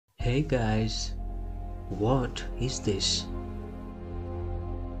Hey guys, what is this?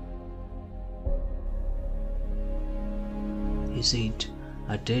 Is it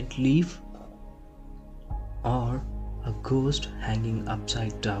a dead leaf or a ghost hanging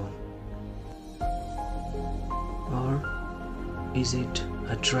upside down? Or is it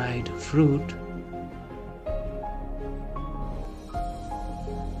a dried fruit?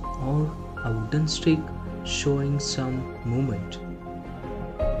 Or a wooden stick showing some movement?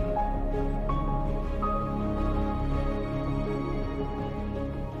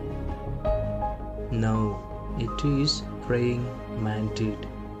 No, it is praying Mantid.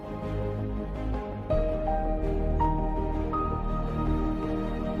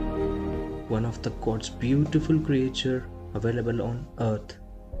 One of the God's beautiful creature available on earth,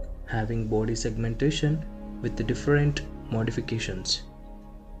 having body segmentation with the different modifications.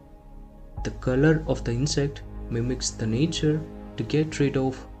 The color of the insect mimics the nature to get rid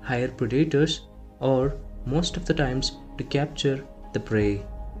of higher predators or most of the times to capture the prey.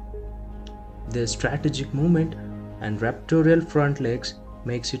 Their strategic movement and raptorial front legs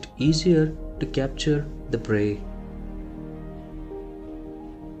makes it easier to capture the prey.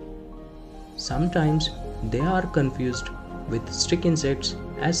 Sometimes they are confused with stick insects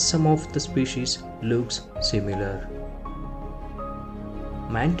as some of the species looks similar.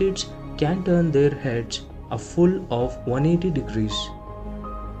 Mantids can turn their heads a full of 180 degrees.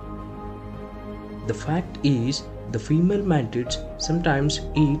 The fact is, the female mantids sometimes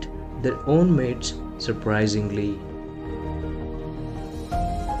eat their own mates surprisingly.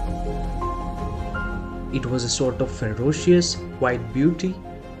 It was a sort of ferocious white beauty,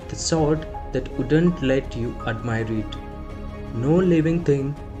 the sort that wouldn't let you admire it. No living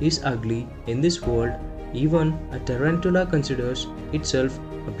thing is ugly in this world, even a tarantula considers itself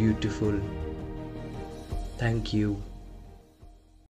a beautiful. Thank you.